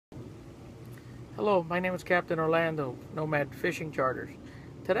Hello, my name is Captain Orlando, Nomad Fishing Charters.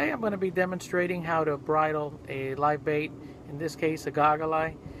 Today I'm going to be demonstrating how to bridle a live bait, in this case a goggle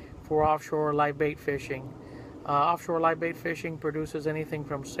eye, for offshore live bait fishing. Offshore live bait fishing produces anything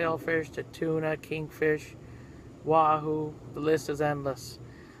from sailfish to tuna, kingfish, wahoo, the list is endless.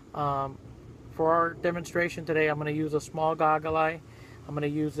 For our demonstration today I'm going to use a small goggle eye. I'm going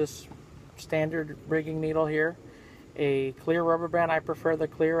to use this standard rigging needle here. A clear rubber band, I prefer the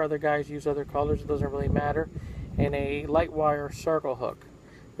clear, other guys use other colors, it doesn't really matter, and a light wire circle hook.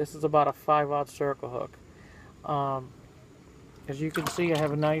 This is about a 5/0 circle hook. As you can see, I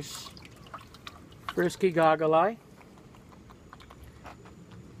have a nice frisky goggle eye.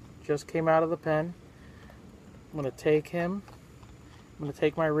 Just came out of the pen. I'm going to take him, I'm going to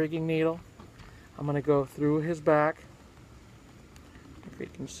take my rigging needle, I'm going to go through his back, if you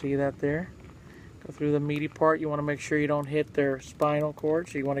can see that there. Go through the meaty part. You want to make sure you don't hit their spinal cord,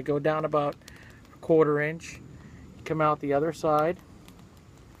 so you want to go down about a 1/4 inch. You come out the other side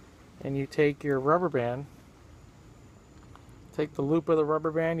and you take your rubber band, take the loop of the rubber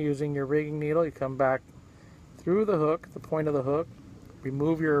band using your rigging needle, you come back through the hook, the point of the hook,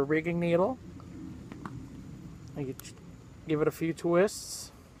 remove your rigging needle, and you give it a few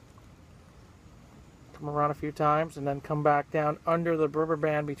twists, come around a few times, and then come back down under the rubber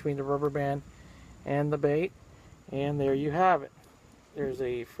band, between the rubber band and the bait, and there you have it. There's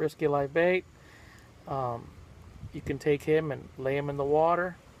a frisky live bait. You can take him and lay him in the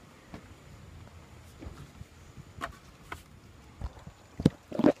water.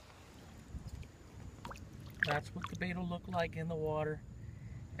 That's what the bait will look like in the water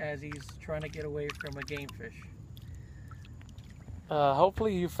as he's trying to get away from a game fish.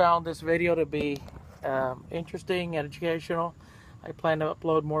 Hopefully you found this video to be interesting and educational. I plan to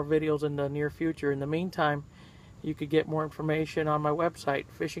upload more videos in the near future. In the meantime, you could get more information on my website,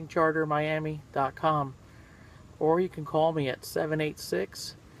 fishingchartermiami.com, or you can call me at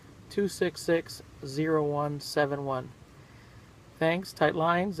 786-266-0171. Thanks, tight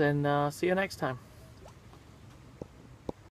lines, and see you next time.